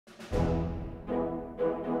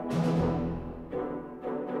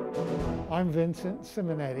I'm Vincent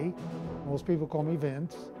Simonetti. Most people call me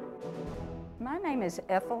Vince. My name is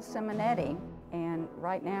Ethel Simonetti, and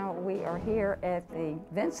right now we are here at the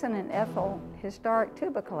Vincent and Ethel Historic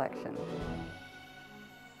Tuba Collection.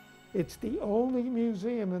 It's the only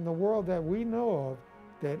museum in the world that we know of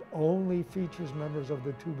that only features members of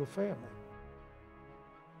the tuba family.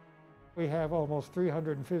 We have almost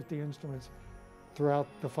 350 instruments throughout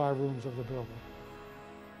the 5 rooms of the building.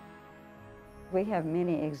 We have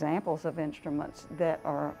many examples of instruments that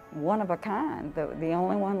are one of a kind, the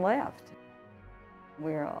only one left.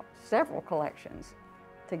 We're several collections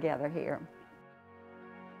together here.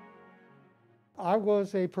 I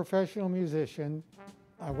was a professional musician.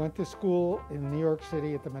 I went to school in New York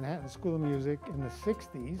City at the Manhattan School of Music in the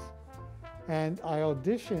 60s, and I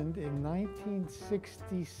auditioned in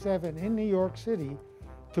 1967 in New York City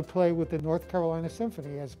to play with the North Carolina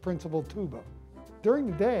Symphony as principal tuba.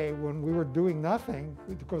 During the day, when we were doing nothing,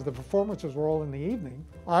 because the performances were all in the evening,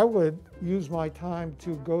 I would use my time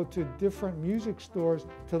to go to different music stores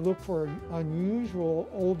to look for unusual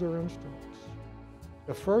older instruments.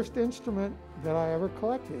 The first instrument that I ever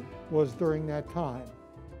collected was during that time.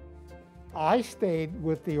 I stayed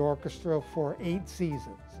with the orchestra for 8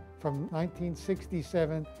 seasons, from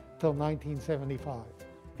 1967 till 1975.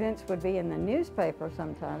 Vince would be in the newspaper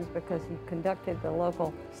sometimes because he conducted the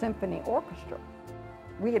local symphony orchestra.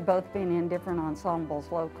 We had both been in different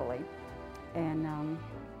ensembles locally, and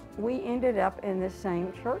we ended up in the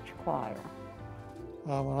same church choir.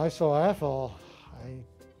 When I saw Ethel,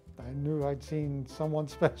 I knew I'd seen someone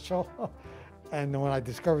special. And when I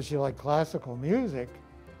discovered she liked classical music,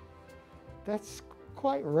 that's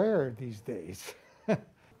quite rare these days.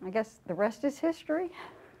 I guess the rest is history.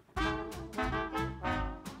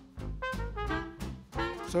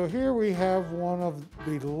 So here we have one of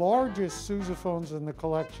the largest sousaphones in the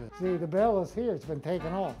collection. See, the bell is here, it's been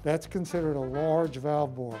taken off. That's considered a large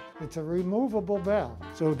valve bore. It's a removable bell.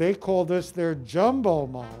 So they call this their jumbo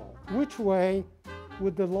model. Which way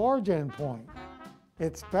would the large end point?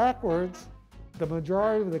 It's backwards. The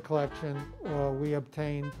majority of the collection we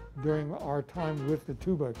obtained during our time with the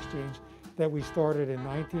Tuba Exchange that we started in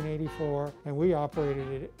 1984, and we operated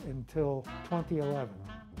it until 2011.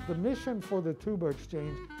 The mission for the Tuba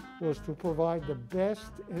Exchange was to provide the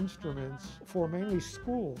best instruments for mainly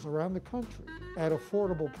schools around the country at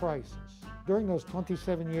affordable prices. During those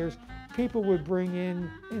 27 years, people would bring in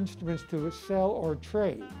instruments to sell or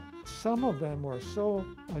trade. Some of them were so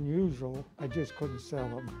unusual, I just couldn't sell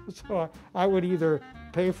them. So I would either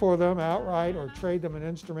pay for them outright or trade them an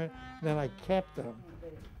instrument, then I kept them.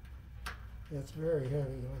 It's very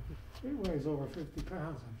heavy. It weighs over 50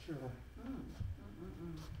 pounds, I'm sure.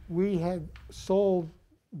 We had sold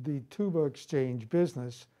the Tuba Exchange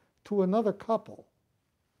business to another couple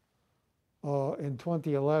in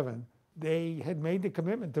 2011. They had made the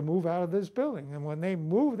commitment to move out of this building, and when they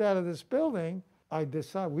moved out of this building, we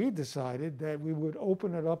decided that we would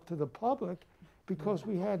open it up to the public because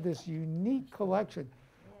we had this unique collection.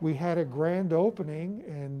 We had a grand opening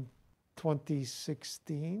in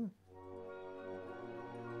 2016.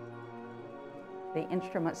 The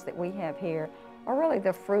instruments that we have here are really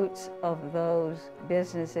the fruits of those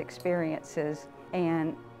business experiences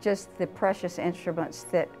and just the precious instruments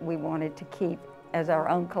that we wanted to keep as our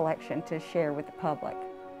own collection to share with the public.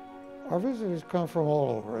 Our visitors come from all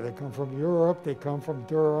over. They come from Europe, they come from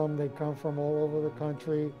Durham, they come from all over the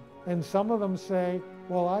country. And some of them say,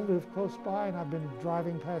 well, I live close by and I've been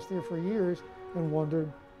driving past here for years and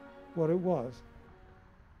wondered what it was.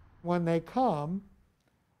 When they come,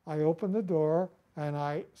 I open the door and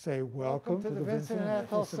I say, welcome to the Vincent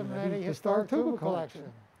Ethel Simonetti Historic Tuba Collection.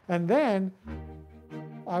 And then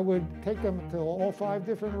I would take them to all 5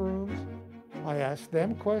 different rooms. I ask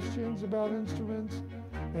them questions about instruments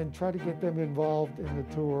and try to get them involved in the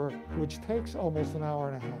tour, which takes almost an hour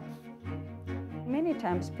and a half. Many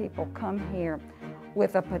times people come here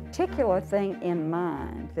with a particular thing in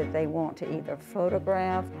mind that they want to either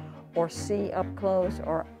photograph or see up close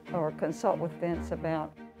or consult with Vince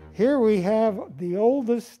about. Here we have the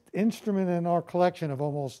oldest instrument in our collection of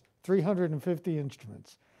almost 350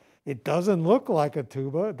 instruments. It doesn't look like a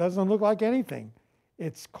tuba, it doesn't look like anything.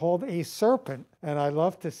 It's called a serpent, and I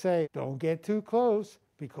love to say, don't get too close,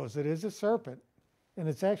 because it is a serpent. And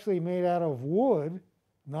it's actually made out of wood,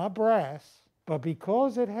 not brass, but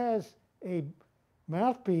because it has a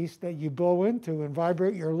mouthpiece that you blow into and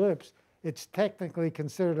vibrate your lips, it's technically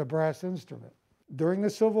considered a brass instrument. During the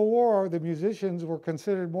Civil War, the musicians were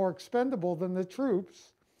considered more expendable than the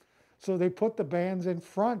troops, so they put the bands in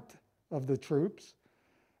front of the troops,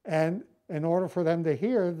 and in order for them to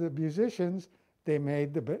hear the musicians, they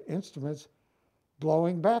made the instruments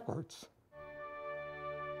blowing backwards.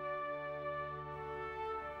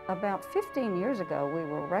 About 15 years ago, we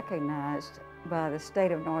were recognized by the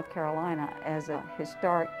state of North Carolina as a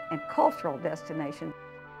historic and cultural destination.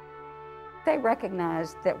 They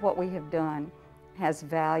recognize that what we have done has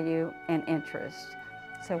value and interest.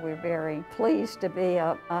 So we're very pleased to be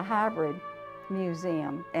a hybrid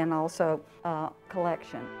museum and also a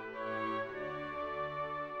collection.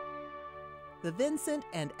 The Vincent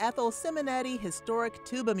and Ethel Simonetti Historic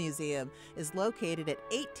Tuba Museum is located at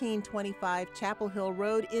 1825 Chapel Hill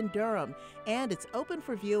Road in Durham, and it's open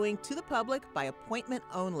for viewing to the public by appointment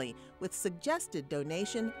only, with suggested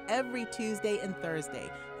donation every Tuesday and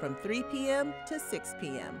Thursday from 3 p.m. to 6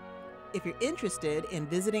 p.m. If you're interested in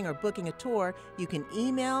visiting or booking a tour, you can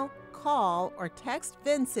email, call, or text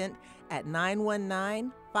Vincent at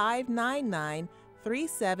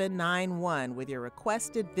 919-599-3791 with your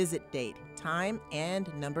requested visit date, time,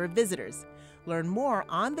 and number of visitors. Learn more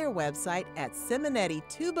on their website at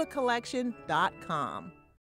SimonettitubaCollection.com.